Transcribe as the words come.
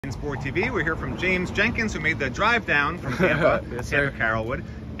In Sport TV, we're here from James Jenkins, who made the drive down from Tampa, Yes, sir. Carrollwood.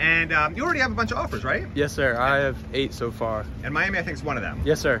 And you already have a bunch of offers, right? Yes, sir. I have 8 so far. And Miami, I think, is one of them.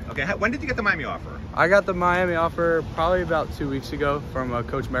 Yes, sir. Okay, when did you get the Miami offer? I got the Miami offer probably about 2 weeks ago from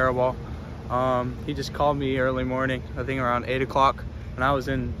Coach Maribal. He just called me early morning, I think around 8 o'clock, when I was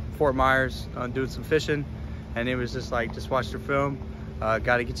in Fort Myers doing some fishing. And he was just like, just watch your film.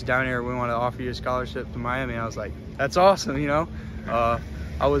 Got to get you down here. We want to offer you a scholarship to Miami. I was like, that's awesome, you know?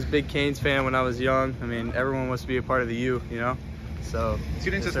 I was a big Canes fan when I was young. I mean, everyone wants to be a part of the U, you know? So you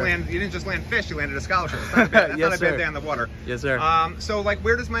didn't just land fish, you landed a scholarship. It's not a bad, yes, not a bad day on the water. Yes, sir. So like,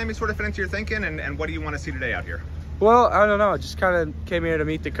 where does Miami sort of fit into your thinking, and what do you want to see today out here? Well, I don't know. I just kind of came here to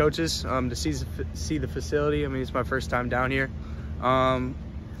meet the coaches, to see the facility. I mean, it's my first time down here. I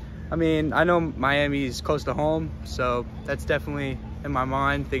mean, I know Miami is close to home, so that's definitely in my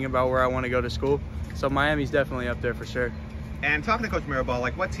mind, thinking about where I want to go to school. So Miami's definitely up there for sure. And talking to Coach Maribal,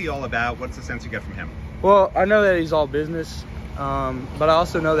 like, what's he all about? What's the sense you get from him? Well, I know that he's all business, but I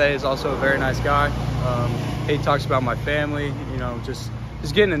also know that he's also a very nice guy. He talks about my family, you know, just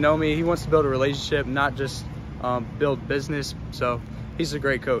getting to know me. He wants to build a relationship, not just build business. So he's a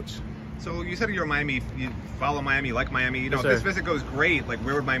great coach. So you said you're Miami, you follow Miami, like Miami. You know, yes, if this visit goes great, like,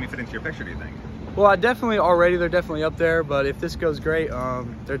 where would Miami fit into your picture, do you think? Well, they're definitely up there, but if this goes great,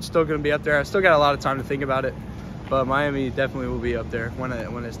 they're still going to be up there. I still got a lot of time to think about it, but Miami definitely will be up there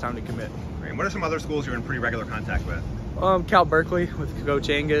when it's time to commit. Great. And what are some other schools you're in pretty regular contact with? Cal Berkeley with Coach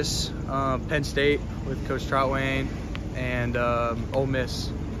Angus, Penn State with Coach Troutwain, and Ole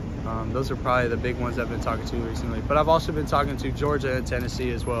Miss. Those are probably the big ones I've been talking to recently. But I've also been talking to Georgia and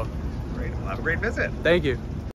Tennessee as well. Great. Well, have a great visit. Thank you.